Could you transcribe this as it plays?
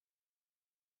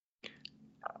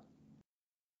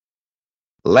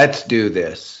Let's do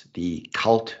this. The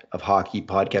Cult of Hockey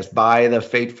podcast by the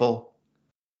faithful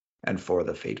and for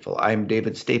the faithful. I'm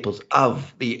David Staples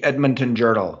of the Edmonton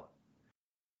Journal.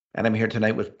 And I'm here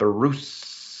tonight with Bruce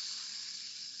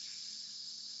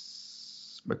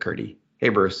McCurdy. Hey,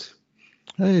 Bruce.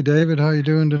 Hey, David. How you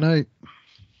doing tonight?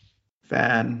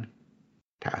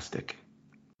 Fantastic.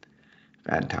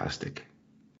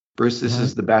 Bruce, this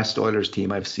is the best Oilers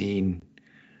team I've seen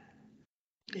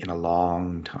in a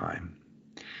long time.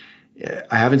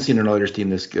 I haven't seen an Oilers team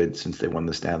this good since they won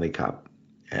the Stanley Cup.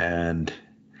 And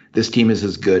this team is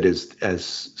as good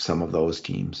as some of those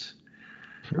teams,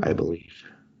 sure. I believe.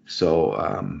 So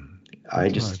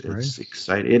it's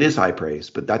exciting. It is high praise,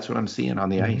 but that's what I'm seeing on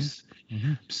the ice.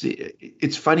 Mm-hmm. See,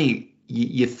 it's funny.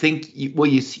 You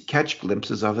catch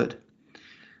glimpses of it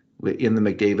in the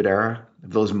McDavid era,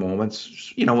 those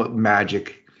moments,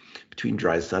 magic between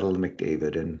Draisaitl and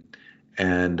McDavid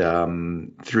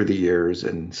and through the years,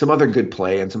 and some other good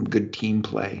play and some good team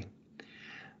play.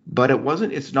 But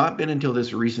it's not been until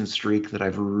this recent streak that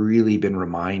I've really been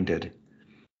reminded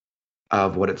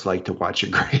of what it's like to watch a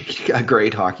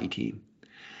great hockey team.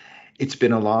 It's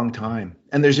been a long time.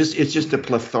 And it's just a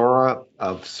plethora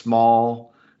of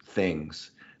small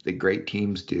things that great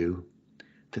teams do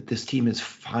that this team is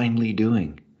finally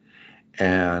doing.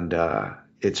 And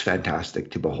it's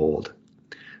fantastic to behold.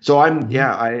 So I'm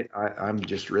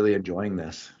just really enjoying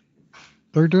this.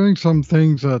 They're doing some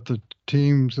things that the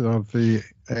teams of the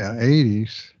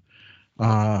 80s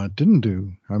didn't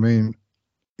do. I mean,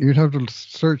 you'd have to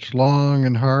search long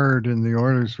and hard in the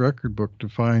Oilers record book to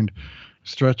find a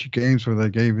stretch of games where they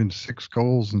gave in 6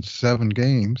 goals in 7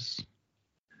 games.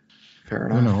 Fair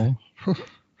enough.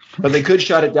 But they could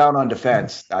shut it down on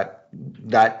defense,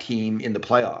 that team in the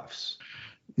playoffs.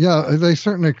 Yeah, they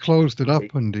certainly closed it up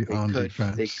on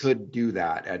defense. They could do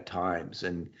that at times,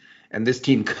 and this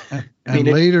team.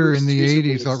 Later in the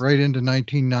 80s, right into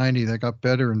 1990, they got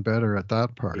better and better at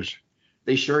that part.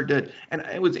 They sure did, and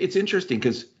it's interesting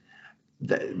because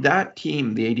that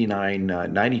team, the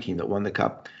 89-90 team that won the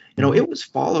Cup, it was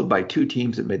followed by 2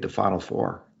 teams that made the Final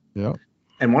Four. Yeah,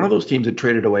 and one of those teams had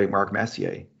traded away Mark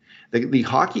Messier. The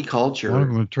hockey culture. One of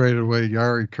them had traded away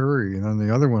Jari Kurri, and then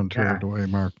the other one traded away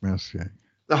Mark Messier.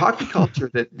 The hockey culture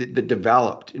that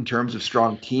developed in terms of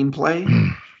strong team play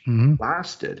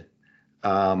lasted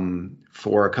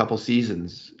for a couple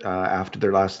seasons after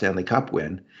their last Stanley Cup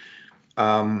win,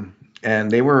 and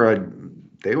they were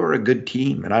a good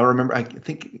team. And I remember,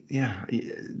 they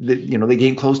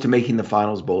came close to making the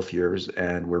finals both years,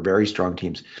 and were very strong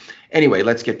teams. Anyway,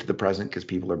 let's get to the present because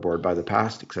people are bored by the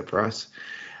past, except for us.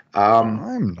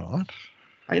 I'm not.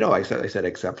 I know. I said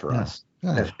except for us.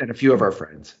 Yeah. And a few of our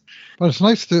friends. But it's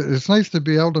nice to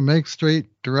be able to make straight,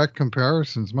 direct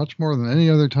comparisons, much more than any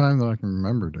other time that I can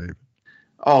remember, David.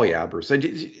 Oh yeah, Bruce. I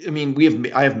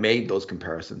have made those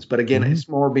comparisons, but again, it's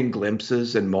more been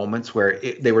glimpses and moments where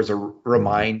there was a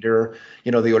reminder.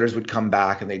 The Oilers would come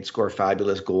back and they'd score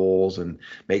fabulous goals and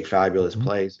make fabulous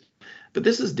plays. But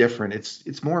this is different.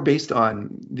 It's more based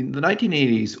on the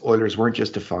 1980s. Oilers weren't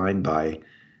just defined by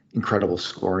incredible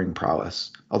scoring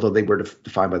prowess, although they were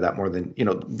defined by that more than,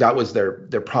 that was their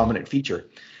prominent feature.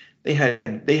 They had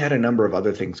a number of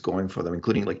other things going for them,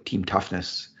 including like team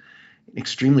toughness, an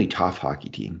extremely tough hockey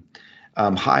team,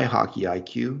 high hockey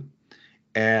IQ,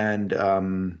 and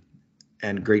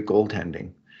great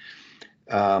goaltending,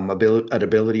 an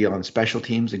ability on special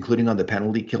teams, including on the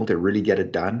penalty kill, to really get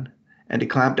it done and to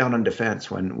clamp down on defense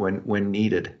when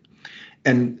needed.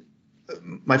 And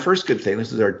my first good thing,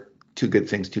 this is our 2 good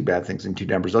things, 2 bad things, and 2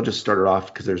 numbers. I'll just start it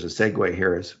off because there's a segue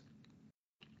here.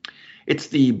 It's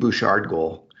the Bouchard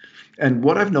goal. And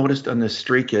what I've noticed on this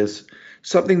streak is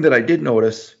something that I did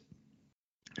notice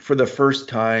for the first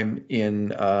time in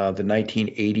the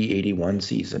 1980-81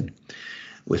 season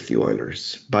with the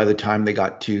Oilers. By the time they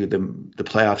got to the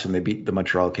playoffs and they beat the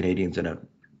Montreal Canadiens in a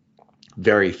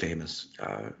very famous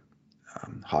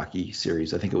hockey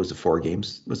series. I think it was 4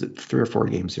 games. Was it 3 or 4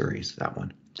 game series, that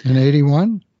one? In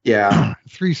 81? Yeah.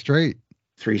 3 straight.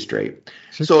 3 straight.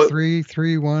 6-3,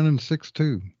 3-1, and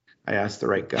 6-2. I asked the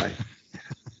right guy.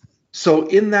 So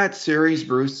in that series,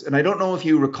 Bruce, and I don't know if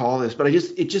you recall this, but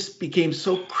it just became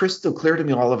so crystal clear to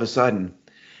me all of a sudden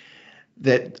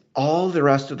that all the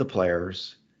rest of the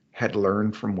players had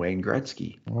learned from Wayne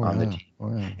Gretzky on the team.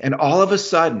 Oh, yeah. And all of a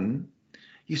sudden,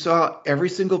 you saw every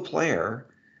single player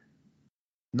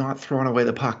not throwing away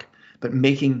the puck, but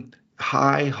making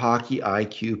high hockey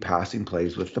IQ passing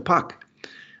plays with the puck.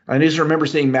 I just remember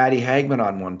seeing Matty Hagman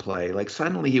on one play. Like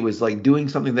suddenly he was like doing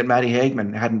something that Matty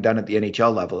Hagman hadn't done at the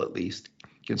NHL level, at least.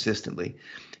 consistently.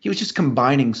 He was just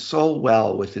combining so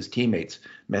well with his teammates,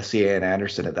 Messier and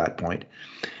Anderson at that point.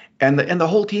 And the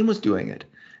whole team was doing it.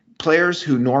 Players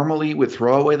who normally would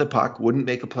throw away the puck, wouldn't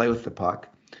make a play with the puck,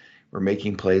 were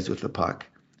making plays with the puck.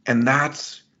 And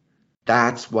that's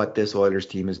what this Oilers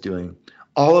team is doing.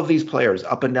 All of these players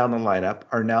up and down the lineup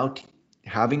are now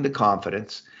having the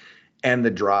confidence and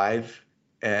the drive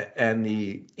and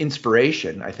the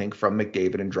inspiration, I think, from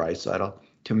McDavid and Draisaitl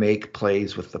to make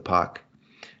plays with the puck.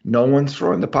 No one's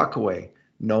throwing the puck away.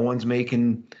 No one's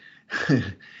making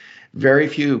very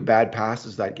few bad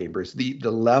passes that game, Bruce. The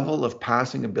level of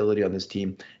passing ability on this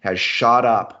team has shot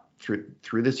up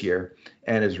through this year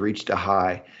and has reached a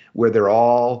high where they're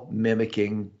all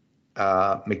mimicking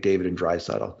McDavid and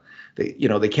Draisaitl.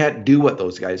 They can't do what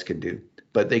those guys can do,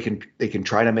 but they can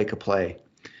try to make a play,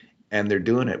 and they're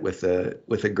doing it with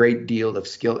a great deal of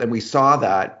skill. And we saw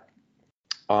that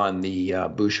on the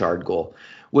Bouchard goal,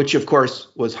 which of course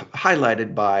was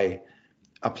highlighted by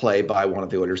a play by one of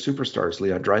the Oilers superstars,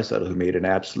 Leon Draisaitl, who made an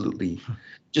absolutely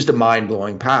just a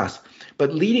mind-blowing pass.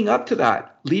 But leading up to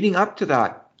that,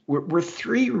 were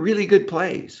three really good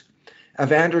plays.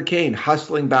 Evander Kane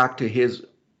hustling back to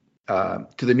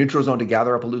the neutral zone to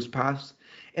gather up a loose pass,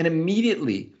 and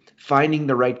immediately finding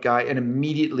the right guy and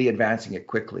immediately advancing it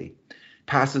quickly.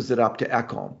 Passes it up to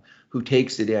Ekholm, who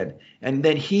takes it in. And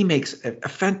then he makes a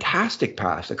fantastic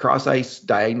pass, a cross-ice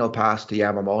diagonal pass to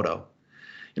Yamamoto.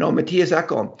 Matthias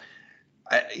Ekholm,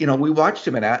 we watched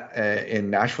him in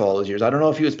Nashville all those years. I don't know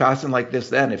if he was passing like this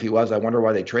then. If he was, I wonder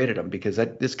why they traded him, because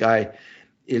this guy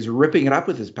is ripping it up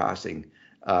with his passing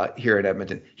here in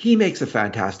Edmonton. He makes a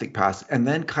fantastic pass. And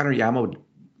then Connor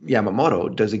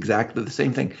Yamamoto does exactly the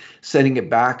same thing, sending it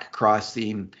back cross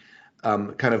seam,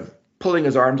 kind of pulling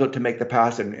his arms out to make the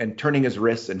pass and turning his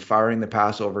wrists and firing the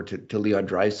pass over to Leon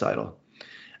Draisaitl.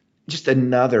 Just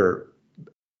another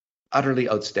utterly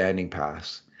outstanding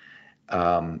pass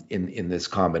in this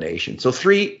combination. So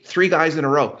three guys in a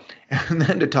row. And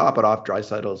then to top it off,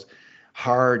 Draisaitl's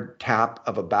hard tap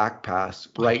of a back pass,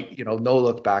 right, no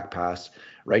look back pass,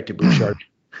 right to Bouchard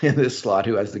in this slot,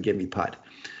 who has the gimme putt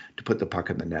to put the puck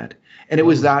in the net. And it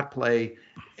was that play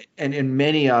and in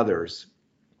many others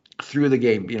through the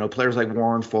game, players like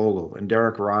Warren Fogle and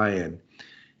Derek Ryan,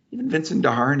 even Vincent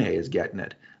Desharnais is getting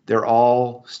it. They're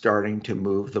all starting to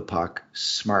move the puck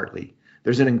smartly.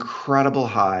 There's an incredible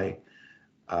high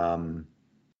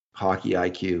hockey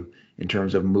IQ in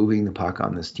terms of moving the puck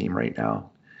on this team right now.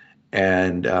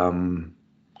 And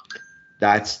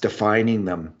that's defining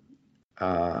them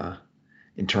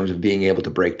in terms of being able to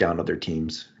break down other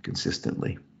teams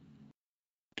consistently.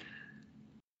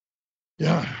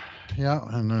 Yeah.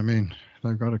 And I mean,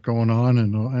 they've got it going on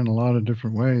in a lot of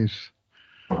different ways.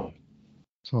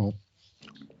 So.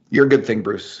 You're a good thing,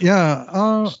 Bruce. Yeah.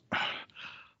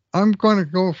 I'm going to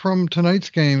go from tonight's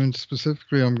game, and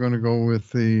specifically I'm going to go with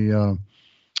the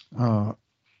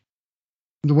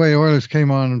way Oilers came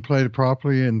on and played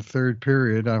properly in the third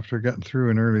period after getting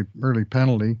through an early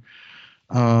penalty.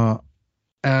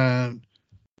 And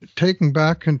taking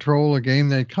back control of a game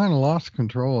they kind of lost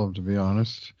control of, to be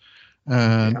honest.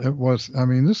 And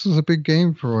this is a big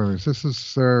game for Oilers. This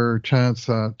is their chance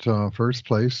at first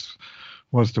place,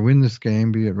 was to win this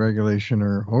game, be it regulation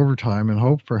or overtime, and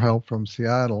hope for help from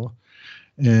Seattle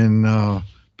in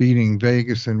beating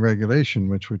Vegas in regulation,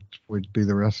 which would be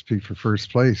the recipe for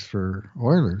first place for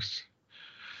Oilers.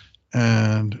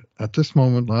 And at this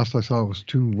moment, last I saw, it was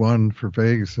 2-1 for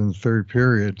Vegas in the third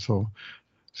period. So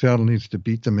Seattle needs to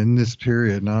beat them in this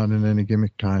period, not in any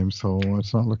gimmick time. So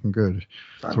it's not looking good.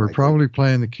 So we're probably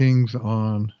playing the Kings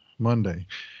on Monday.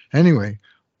 Anyway,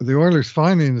 the Oilers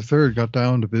finally in the third got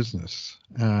down to business.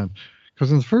 And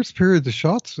because in the first period,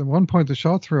 at one point, the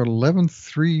shots were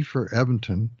 11-3 for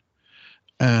Edmonton.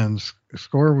 And the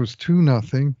score was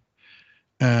 2-0.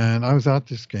 And I was at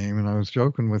this game, and I was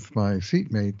joking with my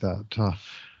seatmate that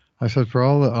I said, for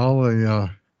all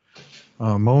the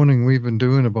moaning we've been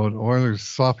doing about Oilers'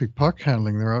 sloppy puck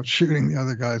handling, they're out shooting the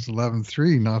other guys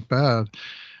 11-3, not bad.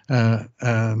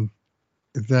 And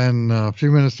then a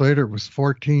few minutes later, it was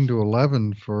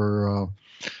 14-11 for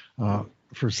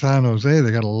San Jose.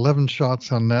 They got 11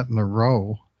 shots on net in a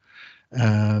row,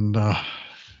 and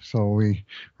so we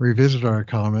revisited our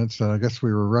comments, and I guess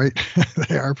we were right.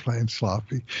 They are playing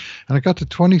sloppy. And it got to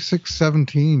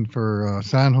 26-17 for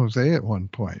San Jose at one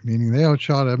point, meaning they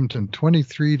outshot Edmonton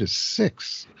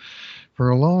 23-6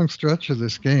 for a long stretch of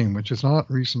this game, which is not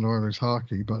recent Oilers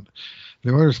hockey, but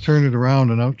the Oilers turned it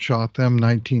around and outshot them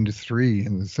 19-3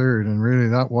 in the third, and really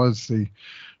that was the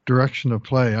direction of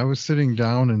play. I was sitting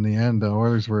down in the end. The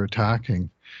Oilers were attacking,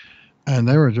 And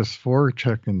they were just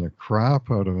forechecking the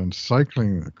crap out of and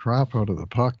cycling the crap out of the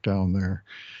puck down there.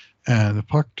 And the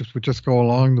puck would just go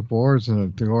along the boards,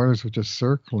 and the Oilers would just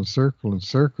circle and circle and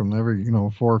circle. And every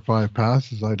 4 or 5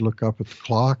 passes, I'd look up at the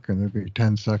clock, and there'd be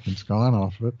 10 seconds gone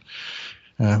off of it.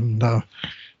 And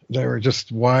they were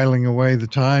just whiling away the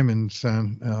time in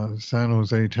San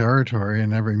Jose territory.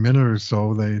 And every minute or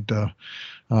so, they'd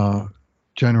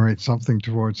generate something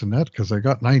towards the net, because they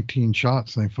got 19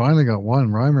 shots and they finally got one.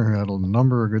 Reimer had a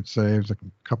number of good saves, a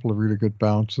couple of really good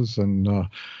bounces, and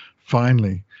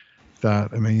finally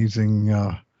that amazing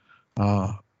yet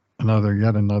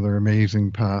another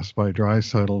amazing pass by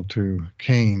Draisaitl to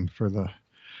Kane for the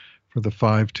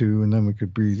 5-2, and then we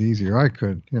could breathe easier. I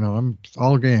could, I'm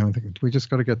all game. I think we just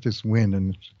got to get this win.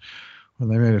 And when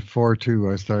they made it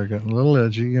 4-2, I started getting a little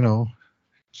edgy,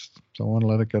 just don't want to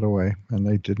let it get away. And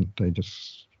they didn't. They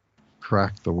just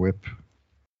cracked the whip.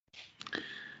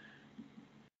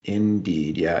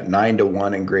 Indeed, yeah,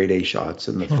 9-1 in grade A shots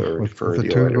in the third for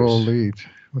the Oilers. 2-goal lead.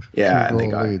 Yeah, and they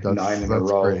got lead. 9 in a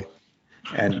row.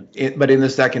 Great. But in the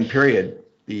second period,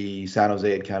 the San Jose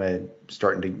had kind of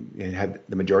starting to have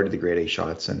the majority of the grade A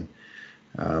shots, and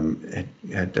they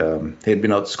had been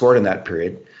outscored in that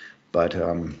period, but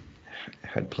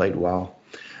had played well.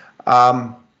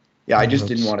 I just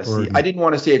didn't want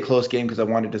to see a close game, because I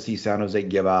wanted to see San Jose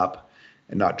give up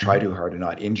and not try too hard and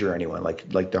not injure anyone, like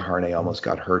DeHarnay almost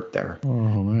got hurt there. Oh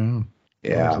man.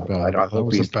 Yeah, that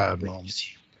was a bad moment.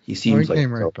 He seems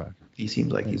like back. He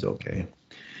seems like he's okay.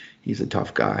 He's a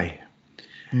tough guy.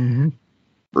 Mm-hmm.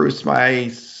 Bruce, my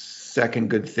second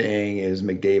good thing is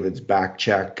McDavid's back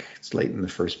check. It's late in the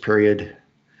first period.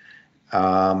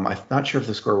 I'm not sure if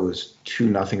the score was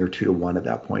 2-0 or 2-1 at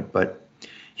that point, but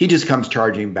he just comes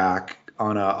charging back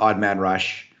on an odd man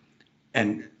rush,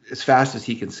 and as fast as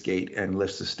he can skate, and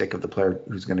lifts the stick of the player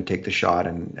who's going to take the shot,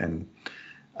 and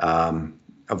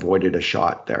avoided a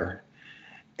shot there.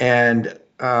 And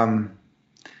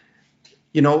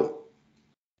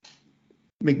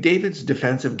McDavid's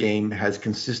defensive game has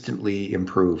consistently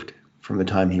improved from the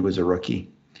time he was a rookie,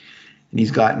 and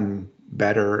he's gotten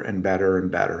better and better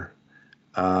and better.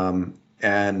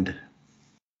 And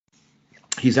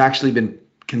he's actually been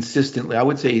consistently, I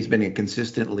would say he's been a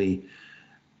consistently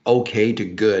okay to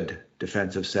good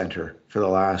defensive center for the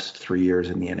last 3 years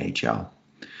in the NHL.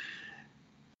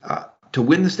 To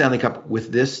win the Stanley Cup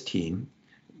with this team,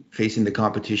 facing the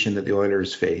competition that the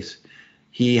Oilers face,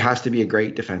 he has to be a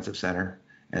great defensive center.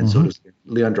 And so does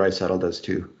Leon Draisaitl does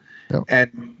too. Yep.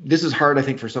 And this is hard, I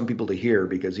think, for some people to hear,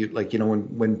 because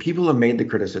when people have made the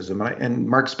criticism, and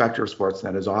Mark Spector of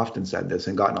Sportsnet has often said this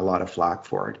and gotten a lot of flack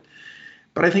for it,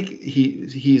 but I think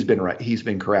he's been right. He's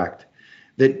been correct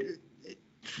that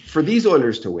for these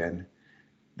Oilers to win,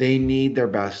 they need their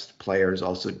best players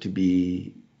also to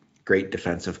be great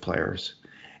defensive players,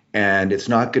 and it's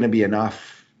not going to be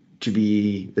enough to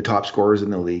be the top scorers in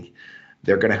the league.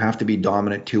 They're going to have to be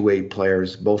dominant two-way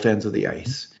players, both ends of the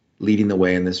ice, leading the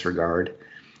way in this regard.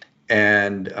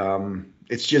 And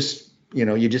it's just,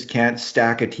 you just can't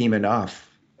stack a team enough,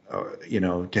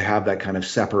 to have that kind of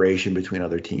separation between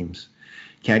other teams.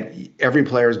 Every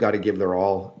player's got to give their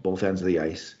all, both ends of the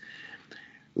ice.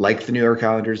 Like the New York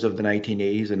Islanders of the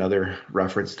 1980s, another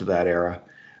reference to that era.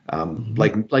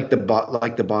 Like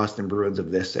the Boston Bruins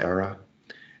of this era.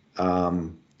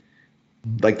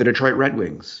 Like the Detroit Red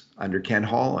Wings under Ken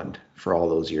Holland for all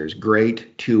those years.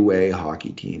 Great two-way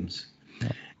hockey teams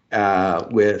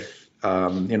with,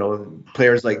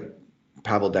 players like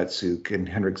Pavel Datsyuk and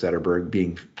Henrik Zetterberg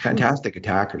being fantastic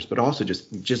attackers, but also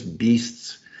just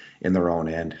beasts in their own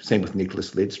end. Same with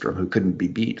Nicklas Lidstrom, who couldn't be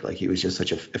beat. Like, he was just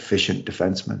such an efficient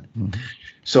defenseman.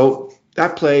 So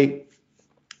that play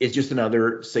is just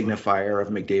another signifier of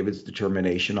McDavid's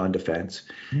determination on defense.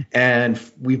 And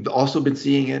we've also been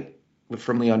seeing it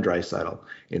from Leon Draisaitl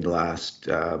in the last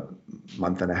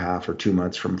month and a half or 2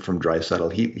 months from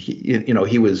Draisaitl.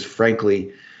 He was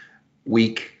frankly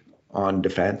weak on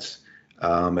defense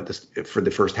for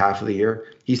the first half of the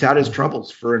year. He's had his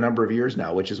troubles for a number of years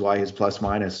now, which is why his plus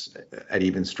minus at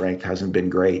even strength hasn't been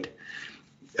great.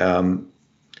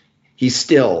 He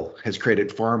still has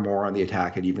created far more on the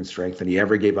attack at even strength than he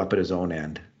ever gave up at his own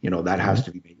end. That has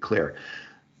to be made clear.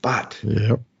 But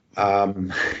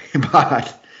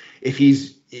if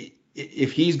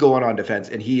he's going on defense,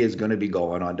 and he is going to be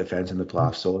going on defense in the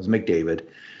playoffs, so is McDavid.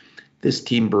 This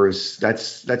team, Bruce,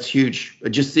 that's huge.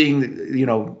 Just seeing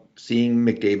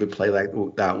McDavid play like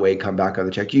that way, come back on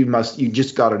the check. You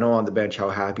just got to know on the bench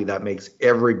how happy that makes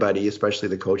everybody, especially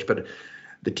the coach, but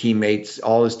the teammates,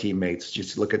 all his teammates,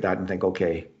 just look at that and think,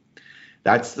 okay,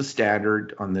 that's the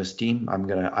standard on this team.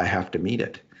 I have to meet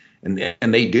it, and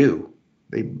they do.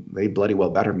 they bloody well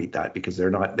better meet that, because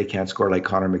they can't score like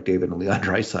Connor McDavid and Leon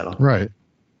Draisaitl. Right.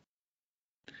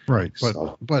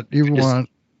 So But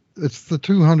it's the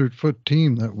 200-foot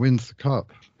team that wins the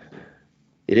cup.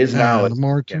 It is now. And the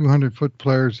more 200-foot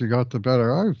players you got, the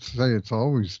better. I would say it's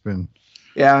always been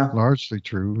largely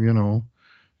true.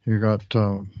 You got,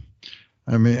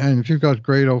 and if you've got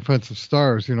great offensive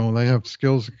stars, they have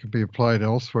skills that can be applied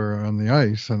elsewhere on the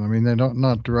ice. And they're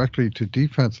not directly to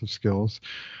defensive skills,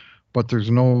 but there's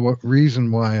no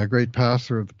reason why a great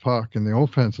passer of the puck in the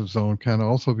offensive zone can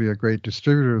also be a great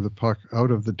distributor of the puck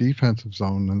out of the defensive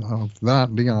zone. And of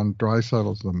that, Leon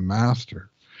Draisaitl is the master.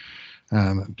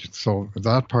 And so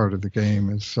that part of the game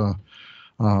is,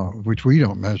 which we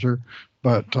don't measure,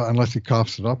 but unless he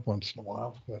coughs it up once in a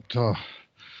while. But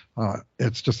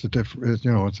it's just a different, it's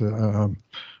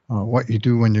what you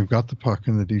do when you've got the puck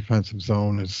in the defensive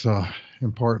zone is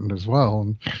important as well.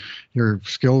 And your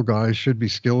skill guys should be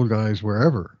skill guys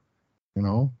wherever,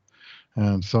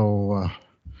 And so,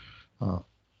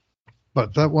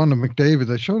 but that one of McDavid,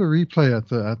 they showed a replay at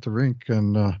the rink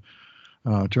and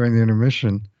during the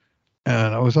intermission.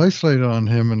 And I was isolated on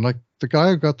him, and like the guy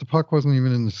who got the puck wasn't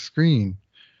even in the screen.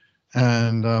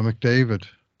 And McDavid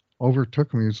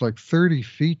overtook him. He was like 30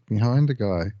 feet behind the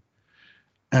guy.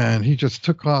 And he just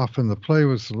took off, and the play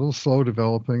was a little slow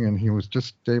developing, and he was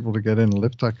just able to get in and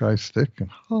lift that guy's stick.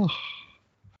 And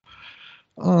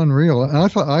unreal. And I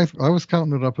thought I was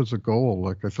counting it up as a goal.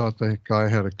 Like I thought that guy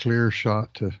had a clear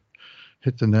shot to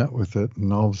hit the net with it,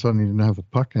 and all of a sudden he didn't have the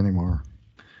puck anymore.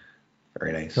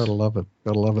 Very nice. Gotta love it.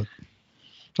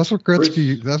 That's what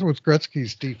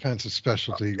Gretzky's defensive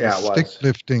specialty was, stick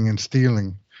lifting and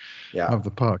stealing of the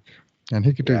puck. And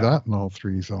he could do that in all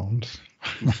three zones.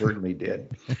 He certainly did.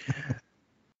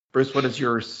 Bruce, what is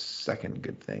your second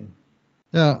good thing?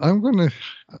 Yeah, you're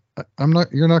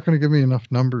not going to give me enough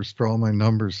numbers for all my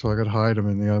numbers, so I got to hide them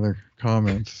in the other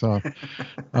comments. Connor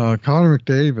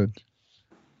McDavid,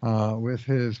 with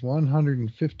his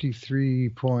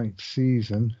 153-point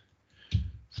season.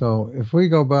 So if we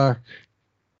go back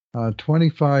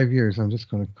 25 years, I'm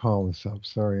just going to call this up,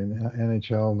 sorry, in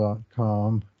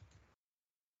NHL.com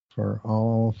for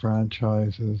all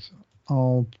franchises,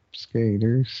 all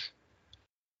skaters,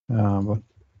 but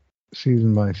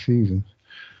season by season.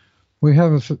 We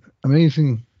have an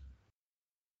amazing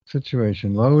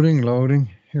situation. Loading.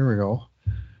 Here we go.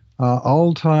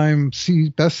 All-time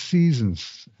best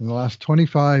seasons in the last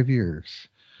 25 years.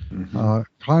 Mm-hmm.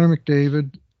 Connor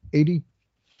McDavid,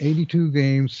 82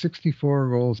 games, 64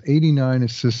 goals, 89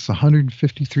 assists,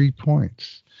 153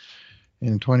 points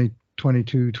in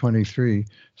 2022-23.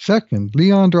 Second,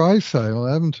 Leon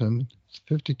Draisaitl, Edmonton,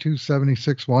 52,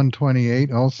 76,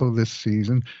 128, also this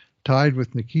season, tied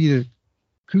with Nikita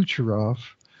Kucherov,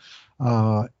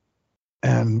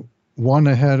 and one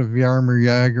ahead of Jaromir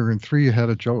Jagr and three ahead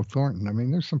of Joe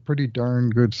Thornton. There's some pretty darn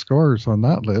good scorers on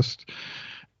that list.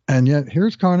 And yet,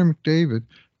 here's Connor McDavid,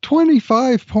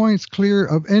 25 points clear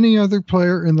of any other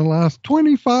player in the last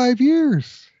 25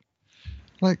 years.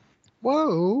 Like,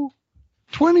 whoa,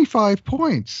 25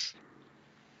 points.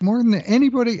 More than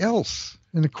anybody else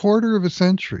in a quarter of a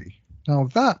century. Now,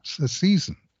 that's a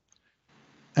season.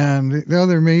 And the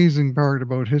other amazing part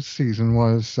about his season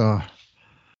was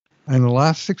in the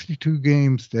last 62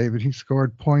 games, David, he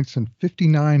scored points in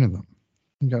 59 of them.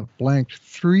 He got blanked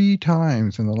 3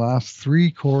 times in the last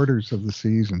 3 quarters of the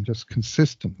season, just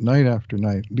consistent, night after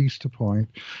night, at least a point,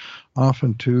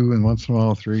 often 2, and once in a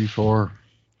while 3, 4,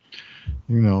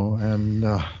 and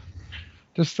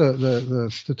just the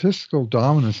statistical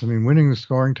dominance. Winning the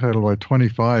scoring title by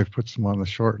 25 puts him on the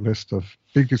short list of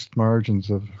biggest margins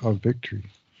of victory.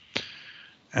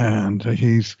 And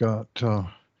he's got, a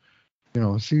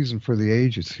season for the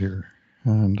ages here,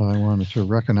 and I wanted to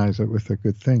recognize it with a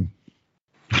good thing.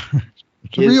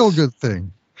 It's a real good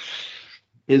thing.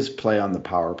 His play on the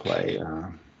power play,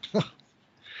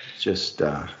 just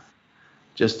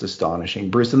astonishing.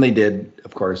 Bruce, and they did,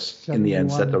 of course, in the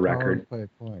end, set the record.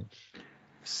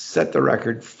 Set the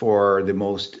record for the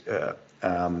most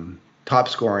top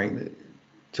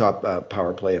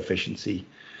power play efficiency.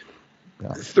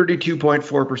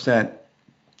 32.4%,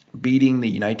 beating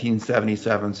the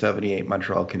 1977-78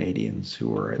 Montreal Canadiens, who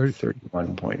were at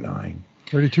 31.9.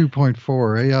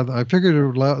 32.4. Yeah, I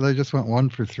figured they just went 1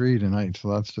 for 3 tonight, so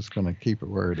that's just going to keep it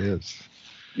where it is.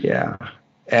 Yeah,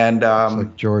 and it's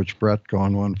like George Brett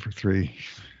going 1 for 3.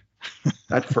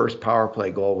 That first power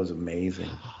play goal was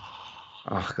amazing.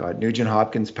 Oh God, Nugent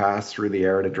Hopkins passed through the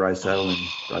air to Draisaitl, and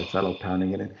Draisaitl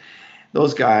pounding it in.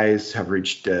 Those guys have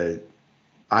reached.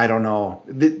 I don't know.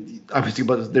 Obviously,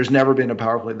 but there's never been a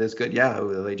power play this good. Yeah,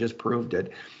 they just proved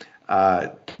it. They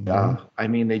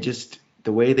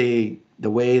the way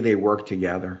they work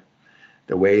together,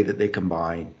 the way that they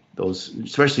combine those,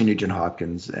 especially Nugent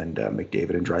Hopkins and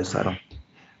McDavid and Draisaitl.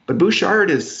 But Bouchard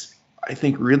is, I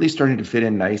think, really starting to fit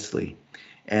in nicely,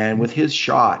 and with his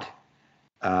shot,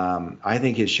 I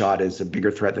think his shot is a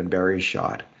bigger threat than Barry's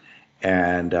shot,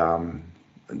 and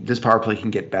this power play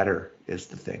can get better. Is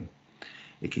the thing.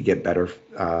 It could get better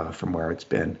from where it's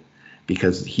been,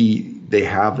 because they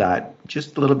have that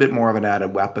just a little bit more of an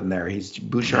added weapon there.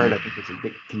 Bouchard, I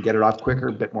think, can get it off quicker,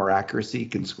 a bit more accuracy,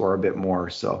 can score a bit more.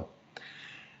 So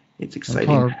it's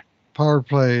exciting. Power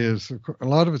play is a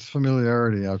lot of its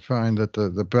familiarity. I find that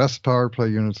the best power play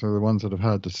units are the ones that have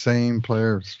had the same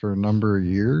players for a number of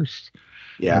years.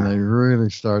 Yeah. And they really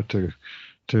start to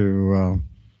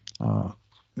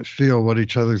feel what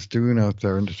each other's doing out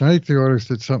there. And tonight the Oilers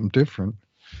did something different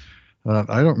that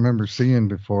I don't remember seeing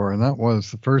before, and that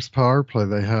was the first power play.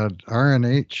 They had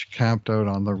RNH camped out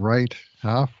on the right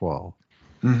half wall,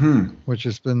 which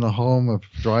has been the home of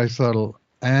Draisaitl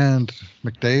and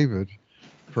McDavid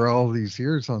for all these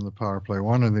years on the power play.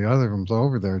 One or the other of them's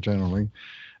over there generally,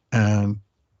 and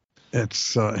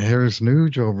it's here's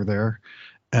Nuge over there.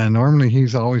 And normally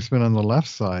he's always been on the left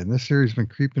side. This year he's been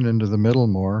creeping into the middle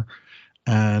more.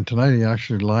 And tonight he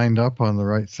actually lined up on the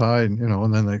right side,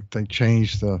 and then they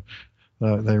changed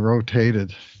they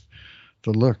rotated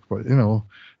the look. But,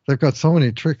 they've got so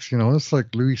many tricks, it's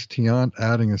like Louis Tiant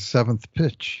adding a seventh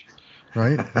pitch,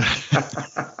 right?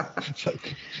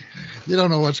 You don't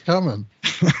know what's coming.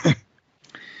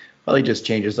 Well, he just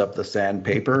changes up the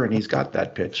sandpaper and he's got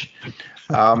that pitch.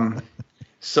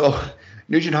 So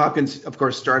Nugent Hopkins, of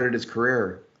course, started his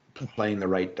career playing the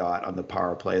right dot on the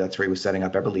power play. That's where he was setting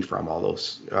up Eberle from all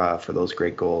those for those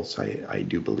great goals. I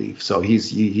do believe so.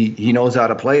 He knows how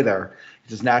to play there. It's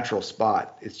his natural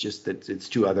spot. It's just that it's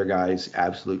two other guys'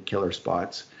 absolute killer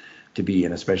spots to be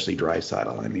in, especially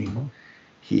Draisaitl. I mean,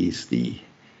 he's the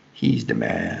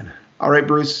man. All right,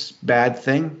 Bruce. Bad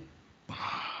thing.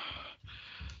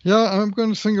 Yeah, I'm going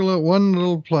to single out one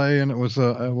little play, and it was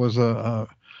a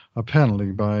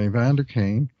penalty by Vander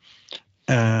Kane.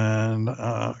 And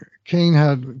Kane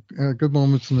had good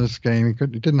moments in this game. He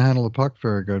didn't handle the puck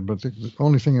very good, but the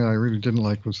only thing that I really didn't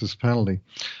like was this penalty.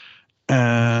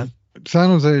 And San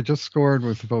Jose had just scored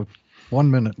with about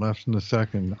 1 minute left in the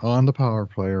second on the power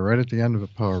play, or right at the end of the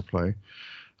power play,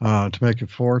 to make it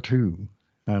 4-2.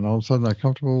 And all of a sudden, that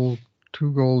comfortable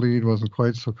 2-goal lead wasn't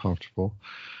quite so comfortable.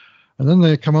 And then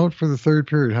they come out for the third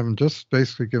period, having just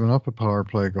basically given up a power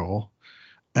play goal,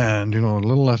 and a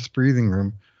little less breathing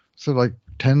room. So like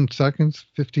 10 seconds,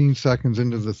 15 seconds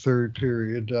into the third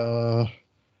period,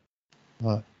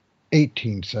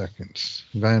 18 seconds,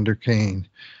 Vander Kane.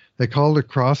 They called it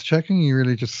cross-checking. He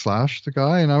really just slashed the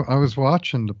guy, and I was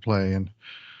watching the play, and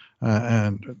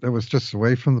it was just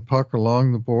away from the puck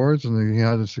along the boards, and he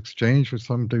had this exchange with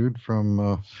some dude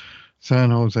from San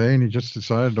Jose, and he just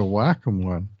decided to whack him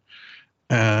one.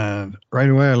 And right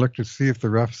away, I looked to see if the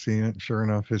ref seen it. Sure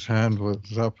enough, his hand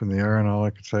was up in the air, and all I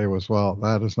could say was, well,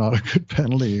 that is not a good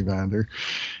penalty, Evander.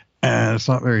 And it's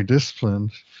not very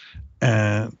disciplined.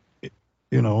 And,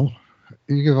 you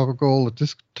give up a goal at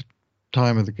this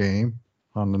time of the game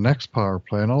on the next power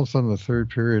play, and all of a sudden the third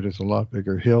period is a lot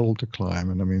bigger hill to climb.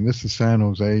 And, I mean, this is San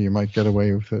Jose. You might get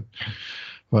away with it.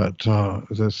 But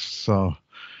this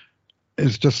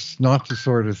is just not the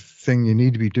sort of thing you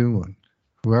need to be doing,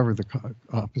 whoever the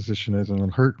opposition is, and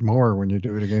it'll hurt more when you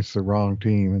do it against the wrong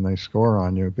team and they score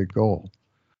on you a big goal.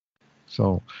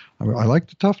 So I like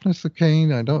the toughness of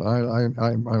Kane. I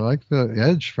like the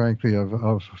edge, frankly,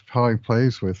 of how he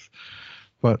plays with,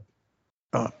 but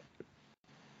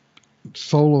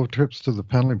solo trips to the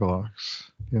penalty box,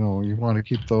 you want to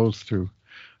keep those to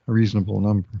a reasonable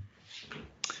number.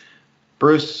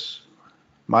 Bruce,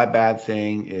 my bad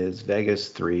thing is Vegas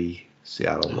 3,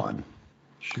 Seattle 1.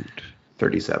 Shoot.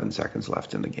 37 seconds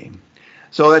left in the game.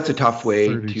 So that's a tough way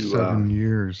 37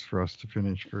 years for us to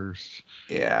finish first.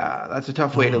 Yeah, that's a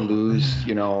tough way to lose.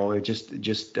 It just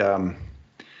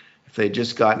if they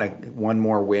just gotten one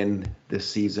more win this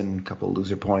season, a couple of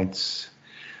loser points.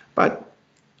 But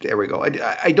there we go.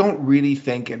 I don't really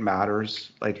think it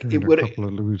matters. Like it would a couple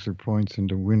of loser points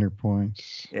into winner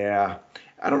points. Yeah,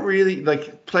 I don't really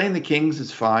like playing the Kings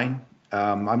is fine.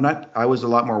 I was a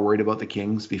lot more worried about the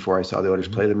Kings before I saw the Oilers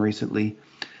play them recently.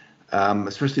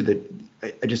 Especially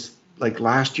I just like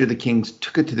last year, the Kings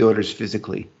took it to the Oilers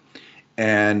physically,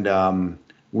 and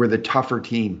were the tougher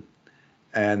team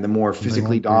and the more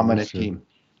physically dominant team.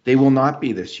 They will not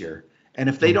be this year. And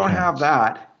if they don't have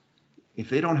that,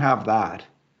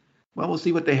 well, we'll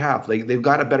see what they have. They've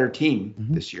got a better team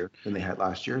this year than they had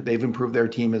last year. They've improved their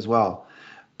team as well.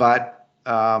 But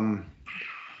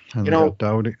And You know,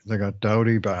 They got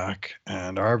Doughty back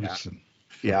and yeah, Arvidsson.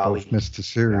 They both Fiali. missed the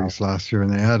series Fiala. last year,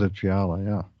 and they added Fiala.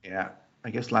 Yeah. Yeah, I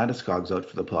guess Landeskog's out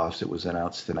for the playoffs. It was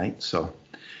announced tonight, so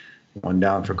one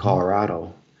down for Hmm.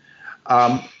 Colorado.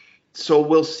 Um, so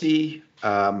we'll see.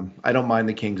 I don't mind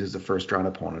the Kings as a first round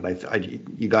opponent.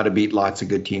 You got to beat lots of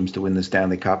good teams to win the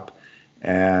Stanley Cup,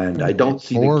 and I Gotta beat don't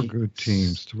see the four good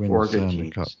teams to win the four good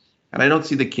Stanley Cup. teams, and I don't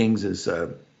see the Kings as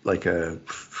like a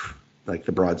like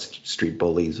the Broad Street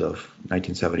Bullies of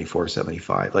 1974,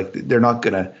 75. Like they're not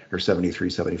gonna, or 73,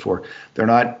 74. They're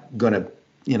not gonna.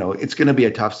 It's going to be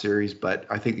a tough series, but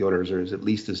I think the Oilers are at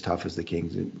least as tough as the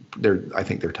Kings. I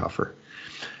think they're tougher.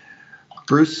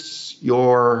 Bruce,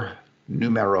 your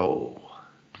numero.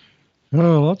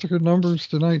 Oh, lots of good numbers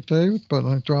tonight, David, but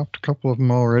I dropped a couple of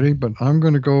them already. But I'm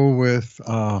going to go with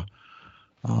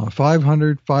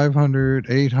 500, 500,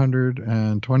 800,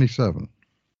 and 27,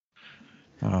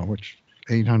 which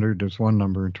 800 is one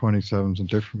number and 27 is a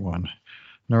different one. And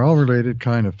they're all related,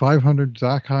 kind of. 500,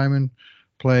 Zach Hyman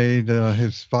played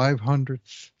his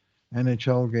 500th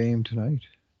NHL game tonight.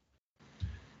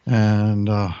 And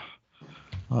a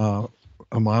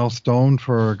milestone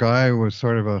for a guy who was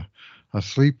sort of a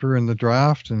sleeper in the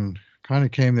draft and kind of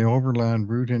came the overland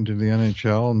route into the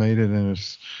NHL, made it in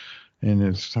his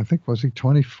I think, was he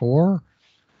 24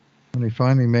 when he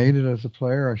finally made it as a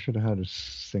player? I should have had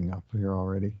his thing up here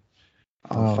already.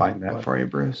 I'll find that for you,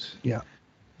 Bruce. Yeah.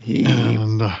 He He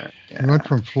went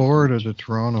from Florida to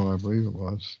Toronto, I believe it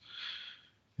was,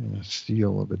 in a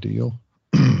steal of a deal.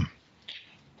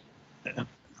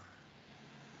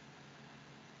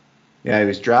 Yeah, he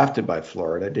was drafted by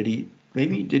Florida. Did he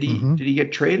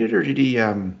get traded, or did he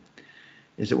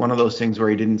is it one of those things where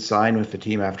he didn't sign with the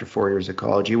team after 4 years of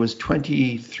college? He was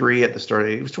 23 at the start.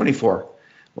 He was 24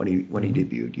 when he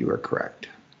debuted. You are correct.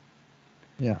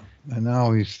 Yeah. And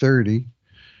now he's 30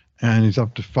 and he's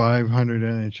up to 500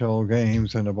 NHL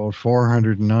games, and about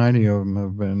 490 of them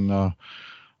have been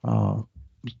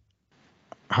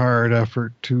hard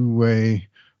effort, two-way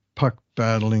puck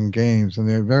battling games, and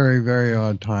they're very, very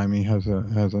odd time. He has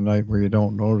a night where you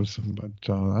don't notice him, but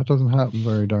that doesn't happen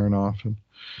very darn often.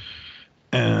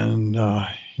 And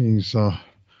he's a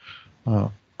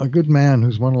good man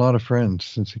who's won a lot of friends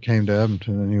since he came to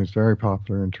Edmonton, and he was very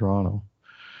popular in Toronto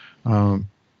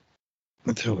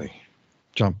until he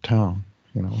jumped town.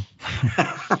 So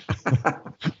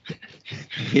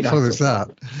there's that.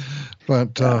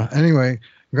 But anyway,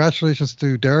 congratulations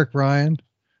to Derek Ryan,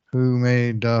 who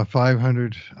made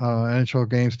 500 NHL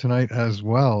games tonight as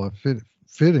well.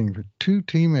 Fitting for two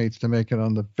teammates to make it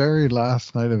on the very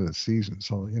last night of the season.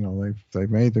 So, they've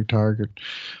made their target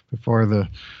before the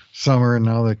summer, and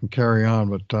now they can carry on.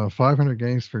 But 500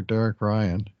 games for Derek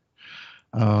Ryan,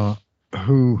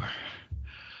 who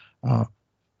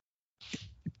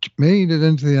made it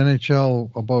into the NHL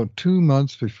about 2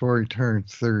 months before he turned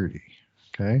 30.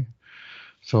 Okay.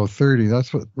 So 30,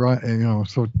 that's what,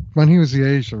 so when he was the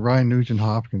age that Ryan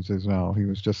Nugent-Hopkins is now, he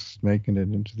was just making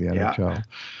it into the NHL. Yeah.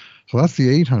 So that's the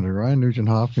 800. Ryan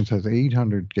Nugent-Hopkins has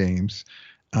 800 games,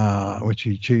 which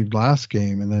he achieved last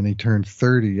game, and then he turned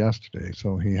 30 yesterday.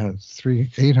 So he has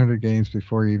 800 games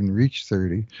before he even reached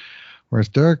 30, whereas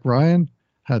Derek Ryan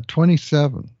had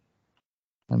 27.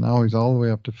 And now he's all the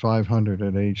way up to 500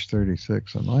 at age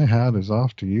 36. And my hat is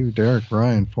off to you, Derek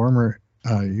Ryan, former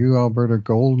U Alberta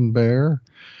Golden Bear,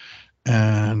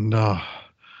 and a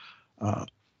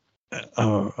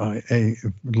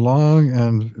long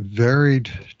and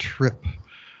varied trip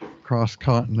across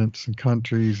continents and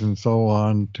countries and so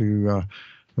on to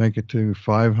make it to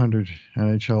 500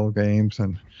 NHL games,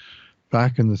 and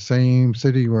back in the same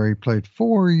city where he played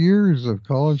 4 years of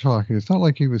college hockey. It's not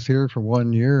like he was here for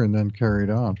 1 year and then carried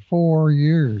on. 4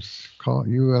 years,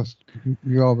 U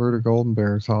Alberta Golden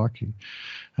Bears hockey.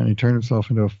 And he turned himself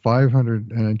into a 500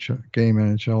 game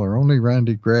NHLer. Only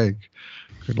Randy Gregg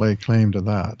could lay claim to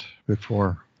that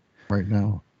before right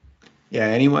now. Yeah,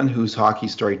 anyone whose hockey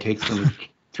story takes them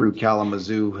through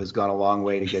Kalamazoo has gone a long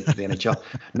way to get to the NHL.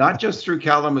 Not just through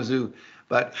Kalamazoo,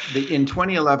 but in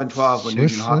 2011-12 when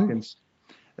Nugent Hopkins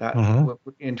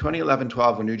in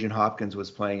 2011-12 when Nugent Hopkins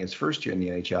was playing his first year in the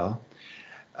NHL,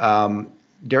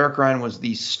 Derek Ryan was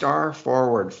the star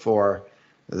forward for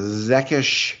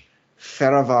Zekish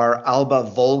Ferivar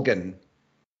Alba Volgen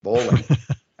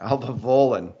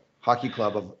Hockey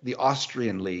Club of the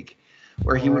Austrian League,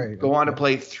 where he would go on to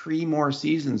play 3 more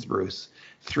seasons, Bruce.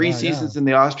 3 seasons in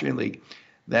the Austrian League,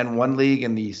 then 1 league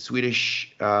in the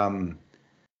Swedish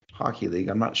Hockey League.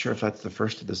 I'm not sure if that's the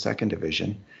first or the second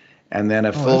division. And then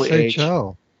a full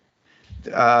SHL.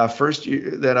 First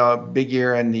year, then a big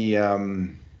year in the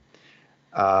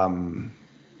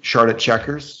Charlotte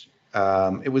Checkers.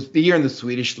 It was the year in the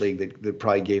Swedish league that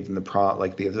probably gave them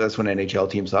that's when NHL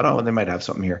teams thought, oh, they might have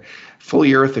something here. Full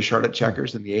year with the Charlotte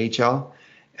Checkers in the AHL,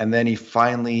 and then he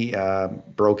finally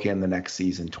broke in the next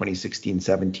season,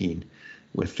 2016-17,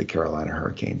 with the Carolina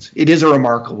Hurricanes. It is a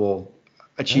remarkable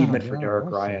achievement for Derek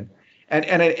Ryan,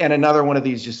 and another one of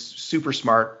these just super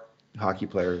smart hockey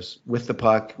players with the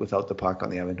puck, without the puck on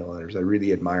the Edmonton Oilers. I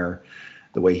really admire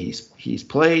the way he's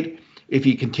played. If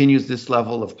he continues this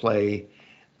level of play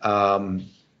in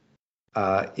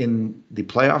the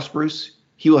playoffs, Bruce,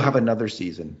 he will have another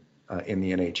season in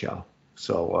the NHL.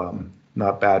 So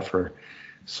not bad for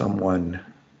someone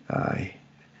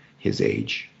his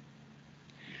age.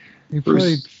 He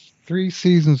played 3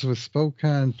 seasons with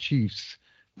Spokane Chiefs,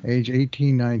 age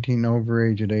 18, 19,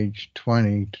 overage at age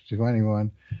 20 to 21.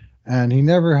 And he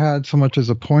never had so much as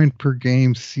a point per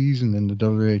game season in the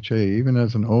WHA, even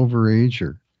as an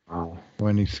overager. Wow.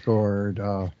 When he scored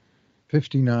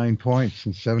 59 points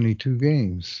in 72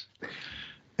 games.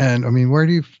 And I mean, where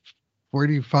do you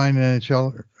find an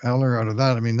NHLer out of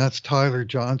that? I mean, that's Tyler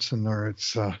Johnson, or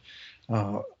it's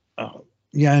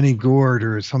Yanni Gourde,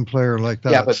 or some player like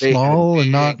that. Yeah, but small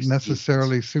and not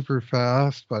necessarily super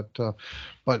fast, but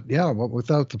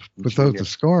without the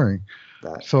scoring.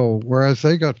 So whereas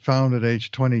they got found at age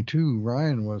 22,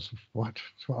 Ryan was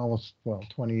almost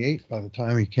 28 by the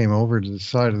time he came over to the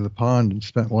side of the pond and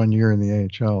spent 1 year in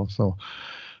the AHL. So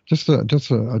just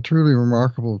a truly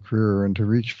remarkable career, and to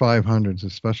reach 500 is a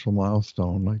special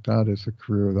milestone. Like, that is a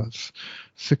career that's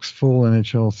 6 full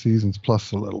NHL seasons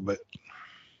plus a little bit.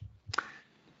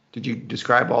 Did you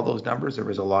describe all those numbers? There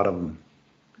was a lot of them.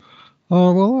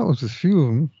 Well, that was a few of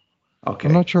them. Okay.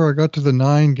 I'm not sure I got to the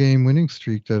 9-game winning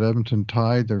streak that Edmonton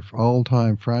tied their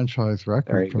all-time franchise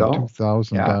record from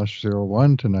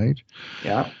 2000-01 tonight.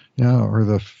 Yeah. Yeah, or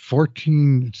the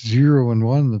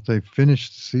 14-0-1 that they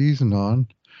finished the season on.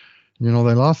 You know,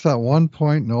 they lost that 1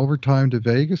 point in overtime to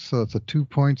Vegas, so it's a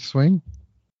 2-point swing.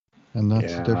 And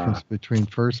that's the difference between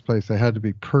first place. They had to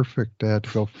be perfect. They had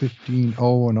to go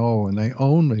 15-0-0, and they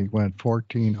only went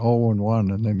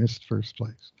 14-0-1, and they missed first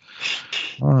place.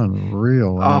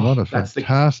 Unreal. What a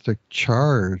fantastic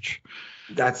charge.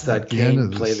 That's that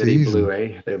Kane play that he blew,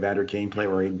 eh? The Evander Kane play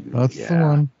where he... That's the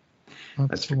one.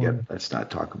 Let's forget. Let's not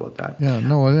talk about that. Yeah,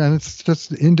 no, and it's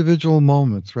just individual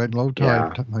moments, right? Low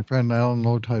Tide, my friend Alan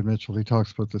Low Tide Mitchell, he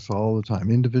talks about this all the time.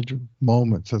 Individual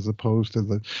moments as opposed to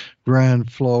the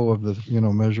grand flow of the,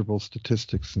 measurable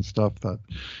statistics and stuff. That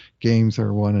games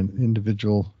are won in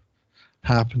individual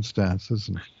happenstances.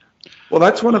 Well,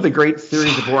 that's one of the great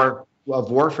theories of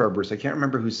warfare, Bruce. I can't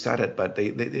remember who said it, but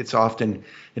it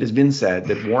has been said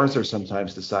that wars are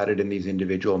sometimes decided in these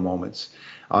individual moments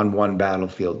on one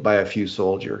battlefield by a few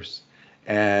soldiers,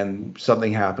 and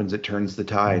something happens that turns the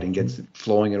tide and gets it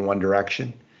flowing in one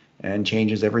direction and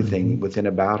changes everything within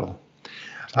a battle.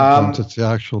 Sometimes it's the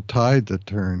actual tide that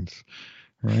turns,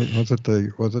 right? Was it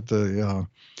the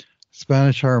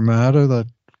Spanish Armada that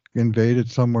invaded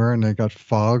somewhere and they got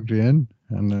fogged in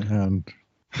and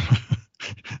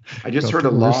I just heard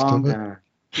a long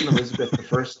Queen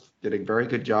Elizabeth I did a very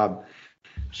good job.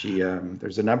 She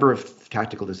there's a number of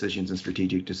tactical decisions and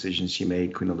strategic decisions she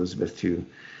made, Queen Elizabeth, to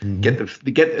get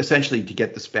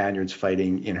the Spaniards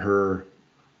fighting in her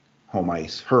home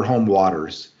ice, her home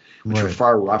waters, which were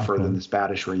far rougher than the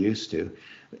Spanish were used to,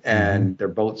 and their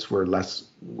boats were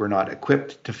not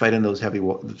equipped to fight in those heavy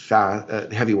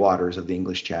waters of the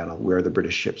English Channel where the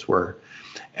British ships were,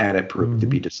 and it proved to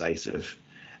be decisive.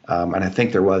 And I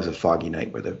think there was a foggy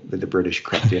night where the British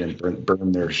crept in and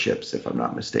burned their ships, if I'm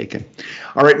not mistaken.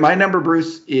 All right, my number,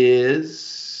 Bruce, is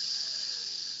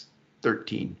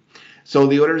 13. So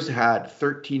the Oilers had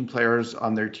 13 players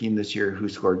on their team this year who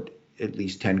scored at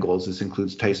least 10 goals. This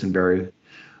includes Tyson Barrie,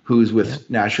 who's with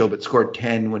Nashville, but scored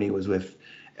 10 when he was with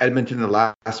Edmonton. The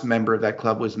last member of that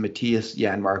club was Matthias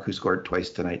Janmark, who scored twice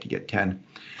tonight to get 10.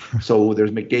 So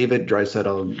there's McDavid,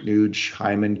 Draisaitl, Nuge,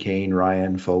 Hyman, Kane,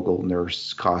 Ryan, Fogle,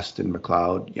 Nurse, Costin,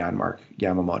 McLeod, Janmark,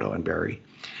 Yamamoto, and Barrie.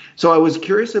 So I was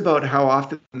curious about how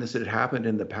often this had happened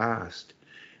in the past,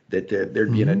 that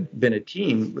there'd been a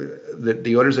team that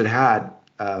the Oilers had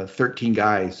 13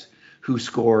 guys who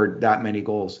scored that many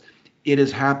goals. It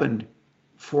has happened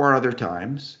 4 other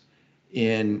times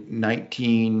in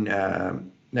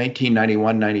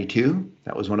 1991-92.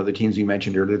 That was one of the teams you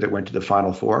mentioned earlier that went to the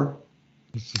Final Four.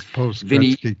 This is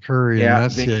post-Gretzky, Curry, and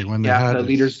Messier when they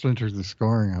had splintered the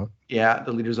scoring out. Yeah,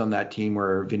 the leaders on that team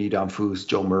were Vinny Damphousse,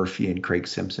 Joe Murphy, and Craig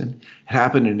Simpson. It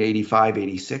happened in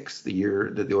 85-86, the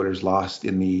year that the Oilers lost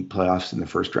in the playoffs in the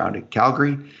first round at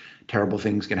Calgary. Terrible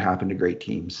things can happen to great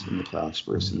teams in the playoffs,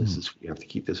 Bruce, and you have to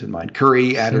keep this in mind.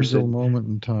 Curry, Anderson. Single moment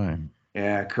in time.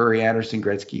 Yeah, Curry, Anderson,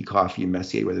 Gretzky, Coffey, and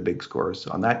Messier were the big scorers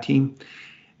on that team.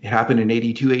 It happened in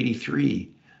 82,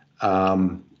 83,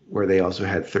 where they also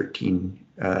had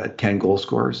 10 goal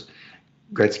scorers.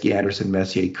 Gretzky, Anderson,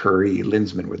 Messier, Curry,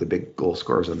 Linsman were the big goal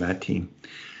scorers on that team.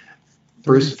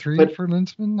 Bruce, 33 but for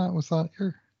Linsman, that was that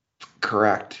year?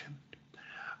 correct.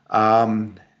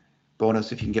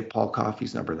 Bonus if you can get Paul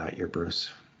Coffey's number that year, Bruce.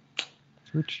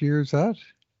 Which year is that?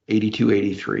 82,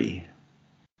 83.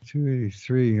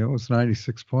 283. That was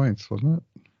 96 points, wasn't it?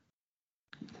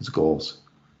 His goals.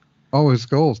 Oh, his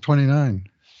goals, 29.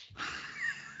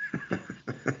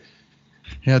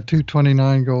 He had 2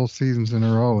 29-goal seasons in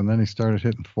a row, and then he started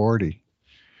hitting 40.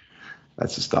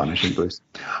 That's astonishing, Bruce.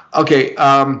 Okay.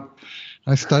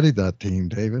 I studied that team,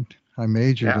 David. I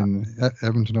majored in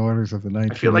Edmonton Oilers of the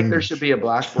 1980s. I feel like there should be a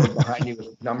blackboard behind you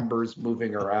with numbers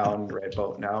moving around right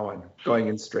about now and going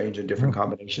in strange and different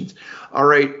combinations. All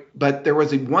right. But there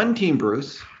was one team,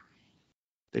 Bruce,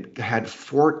 that had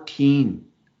 14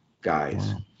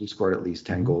 guys who scored at least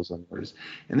 10 goals on Oilers.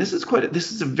 And this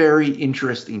is a very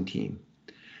interesting team.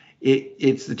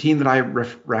 It's the team that I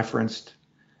referenced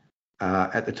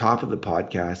at the top of the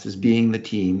podcast as being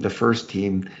the first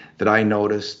team that I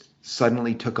noticed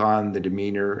suddenly took on the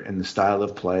demeanor and the style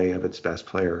of play of its best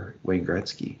player, Wayne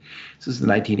Gretzky. This is the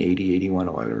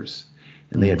 1980-81 Oilers.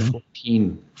 And they had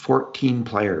 14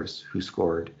 players who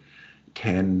scored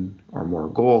 10 or more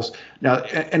goals. Now,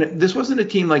 and this wasn't a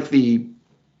team like the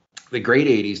great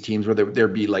 80s teams where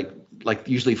there'd be like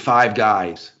usually 5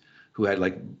 guys who had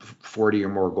like 40 or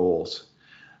more goals.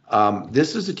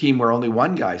 This is a team where only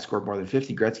one guy scored more than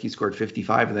 50. Gretzky scored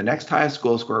 55, and the next highest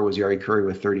goal scorer was Jari Kurri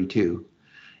with 32.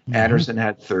 Anderson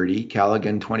had 30,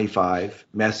 Callaghan 25,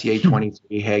 Messier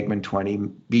 23, Hagman 20,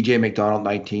 BJ McDonald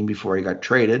 19 before he got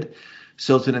traded,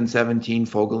 Siltanen 17,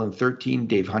 Fogelin 13,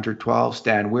 Dave Hunter 12,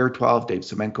 Stan Weir 12, Dave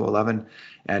Semenko 11,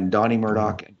 and Donnie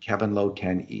Murdoch and Kevin Lowe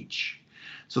 10 each.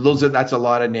 So that's a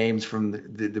lot of names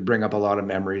to bring up a lot of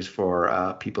memories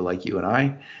for people like you and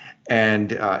I.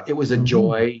 And it was a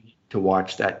joy to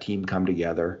watch that team come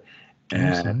together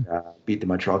and beat the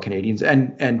Montreal Canadiens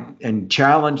and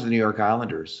challenge the New York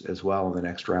Islanders as well in the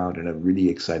next round in a really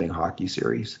exciting hockey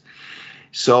series.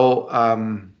 So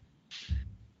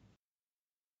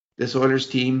this Oilers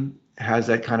team has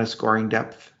that kind of scoring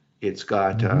depth. It's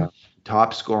got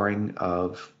top scoring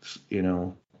of,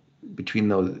 between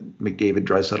those McDavid,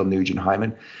 Draisaitl, Nugent,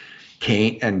 Hyman,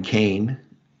 Kane,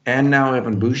 and now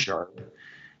Evan Bouchard.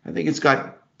 I think it's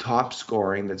got top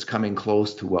scoring that's coming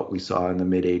close to what we saw in the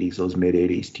mid-'80s, those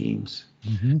mid-'80s teams.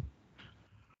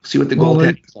 See what the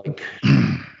goaltending's like.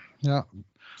 Yeah.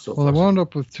 They wound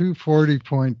up with 2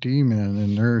 40-point D-men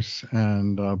in Nurse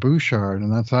and Bouchard,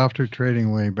 and that's after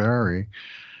trading away Barry.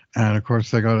 And, of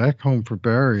course, they got Ekholm for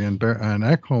Barry, and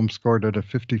Ekholm scored at a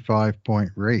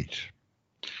 55-point rate.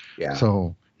 Yeah.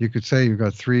 So you could say you've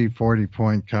got 3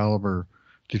 40-point caliber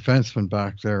defensemen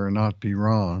back there and not be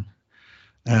wrong.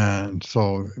 And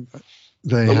so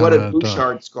But what did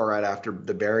Bouchard score at after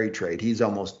the Barry trade? He's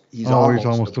almost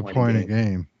a point a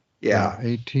game. Yeah.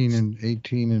 18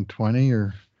 and 20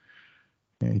 or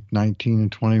 19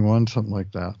 and 21, something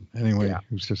like that. Anyway,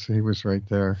 he was right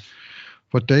there.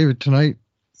 But David, tonight,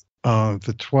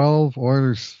 the 12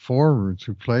 Oilers forwards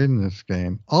who played in this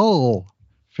game all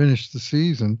finished the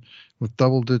season with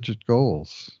double-digit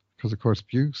goals. Because, of course,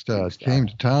 Bjugstad came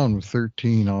to town with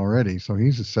 13 already, so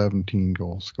he's a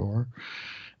 17-goal scorer.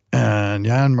 And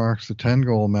Janmark's the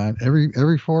 10-goal man.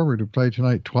 Every forward who played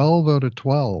tonight, 12 out of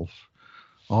 12,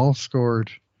 all scored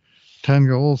 10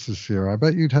 goals this year. I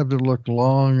bet you'd have to look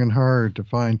long and hard to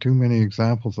find too many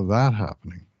examples of that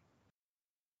happening.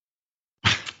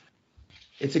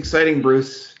 It's exciting,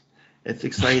 Bruce. It's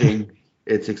exciting.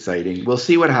 It's exciting. We'll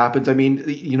see what happens. I mean,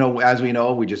 as we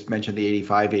know, we just mentioned the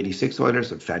 85-86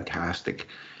 Oilers, a fantastic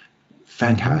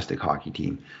hockey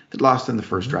team that lost in the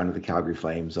first round of the Calgary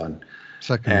Flames on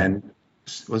second. And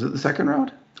was it the second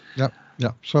round? Yep.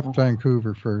 Swept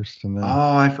Vancouver first, and then.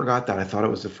 Oh, I forgot that. I thought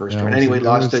it was the first round. Anyway,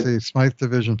 lost the Smythe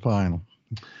Division final.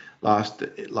 Lost.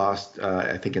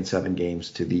 I think in 7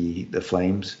 games to the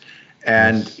Flames,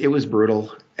 and it was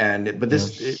brutal. But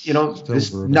this,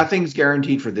 nothing's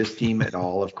guaranteed for this team at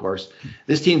all. Of course,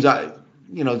 this team's,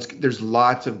 there's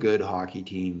lots of good hockey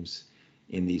teams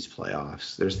in these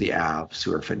playoffs. There's the Avs,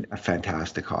 who are a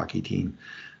fantastic hockey team.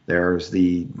 There's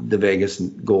the Vegas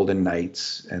Golden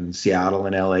Knights, and Seattle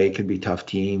and LA can be tough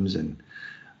teams. And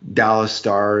Dallas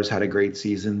Stars had a great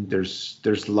season. There's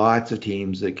lots of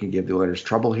teams that can give the Oilers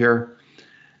trouble here.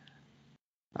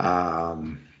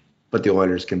 But the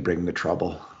Oilers can bring the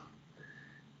trouble.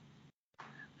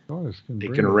 They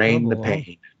can reign the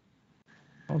pain.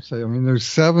 I'll say, there's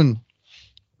 7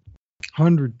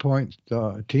 100-point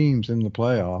teams in the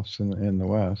playoffs in the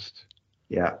West.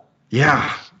 Yeah.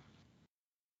 Yeah.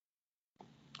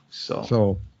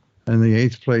 So, and the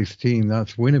 8th place team,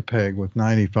 that's Winnipeg with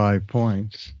 95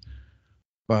 points.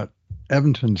 But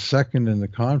Edmonton's second in the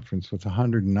conference with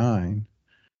 109,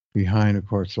 behind, of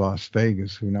course, Las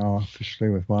Vegas, who now officially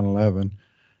with 111.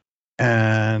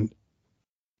 And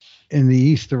in the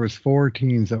East, there was 4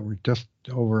 teams that were just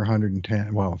over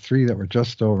 110. Well, 3 that were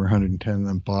just over 110,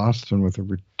 and Boston with a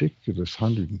ridiculous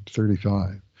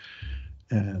 135.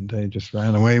 And they just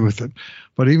ran away with it.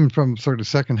 But even from sort of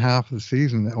second half of the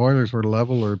season, the Oilers were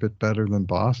level or a bit better than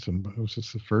Boston. But it was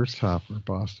just the first half where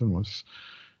Boston was,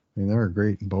 they were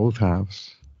great in both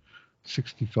halves.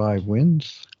 65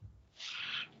 wins.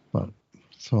 But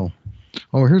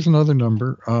here's another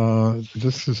number.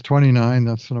 This is 29.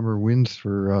 That's the number of wins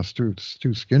for Stu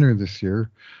Skinner this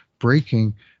year,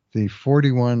 breaking the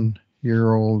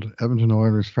 41-year-old Edmonton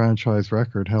Oilers franchise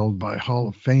record held by Hall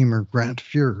of Famer Grant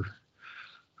Fuhr,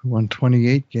 who won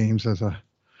 28 games as a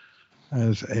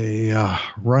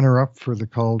runner-up for the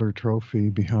Calder Trophy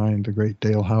behind the great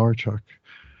Dale Hawerchuk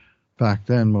back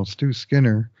then. Well, Stu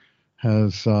Skinner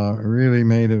has really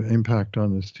made an impact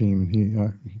on this team.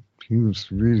 He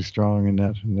was really strong in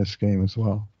this game as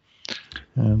well.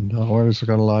 And Oilers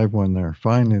got a live one there.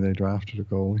 Finally, they drafted a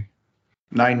goalie.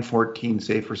 914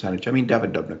 save percentage. I mean,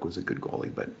 Devin Dubnyk was a good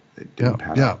goalie, but it didn't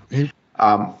pan out.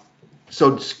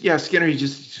 Skinner, he's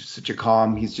just such a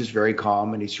calm. He's just very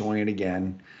calm, and he's showing it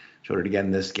again. Showed it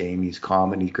again this game. He's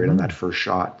calm, and he's great on that first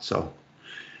shot. So,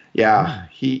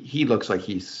 he looks like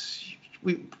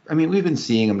we've been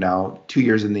seeing him now 2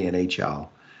 years in the NHL.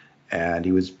 And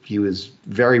he was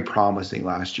very promising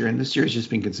last year, and this year has just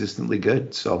been consistently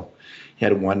good. So he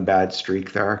had one bad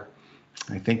streak there,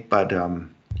 I think, but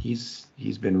he's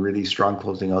been really strong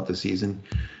closing out the season,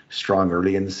 strong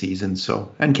early in the season.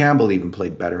 So, and Campbell even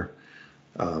played better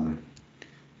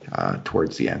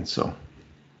towards the end. So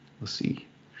we'll see.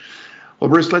 Well,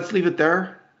 Bruce, let's leave it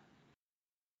there,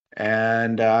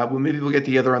 and maybe we'll get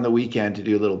together on the weekend to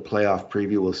do a little playoff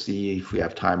preview. We'll see if we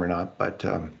have time or not, but.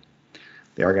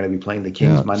 They are going to be playing the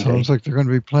Kings Monday. Sounds like they're going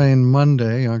to be playing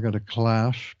Monday. I got a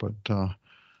clash, but I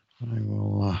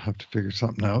will have to figure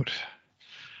something out.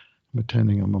 I'm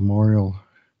attending a memorial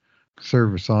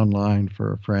service online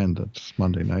for a friend that's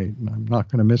Monday night, and I'm not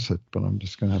going to miss it, but I'm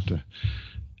just going to have to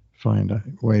find a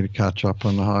way to catch up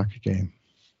on the hockey game.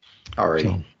 All right.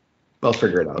 So, we'll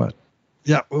figure it out. But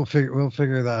yeah, we'll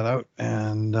figure that out,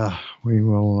 and we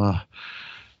will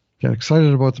get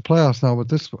excited about the playoffs now. But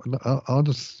this, I'll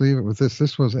just leave it with this.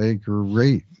 This was a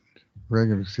great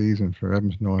regular season for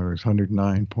Edmonton Oilers,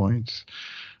 109 points.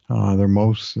 Their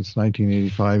most since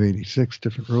 1985-86.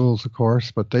 Different rules, of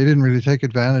course, but they didn't really take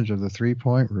advantage of the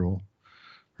 3-point rule,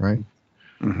 right?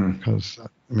 Because,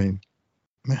 I mean,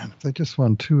 man, if they just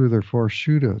won 2 of their 4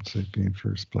 shootouts, they'd be in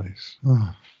first place.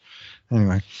 Oh.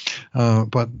 Anyway,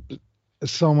 but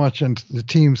so much, and the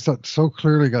team so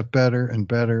clearly got better and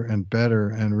better and better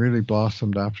and really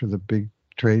blossomed after the big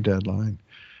trade deadline.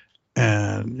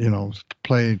 And,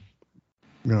 played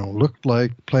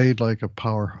like a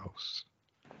powerhouse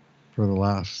for the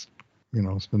last,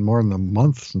 it's been more than a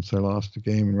month since they lost a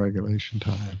game in regulation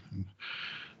time. And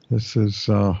this is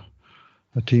a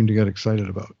team to get excited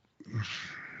about.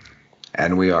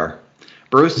 And we are.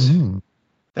 Bruce,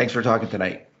 thanks for talking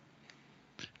tonight.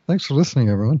 Thanks for listening,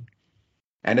 everyone.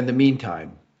 And in the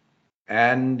meantime,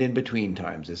 and in between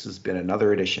times, this has been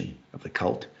another edition of the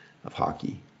Cult of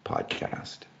Hockey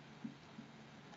podcast.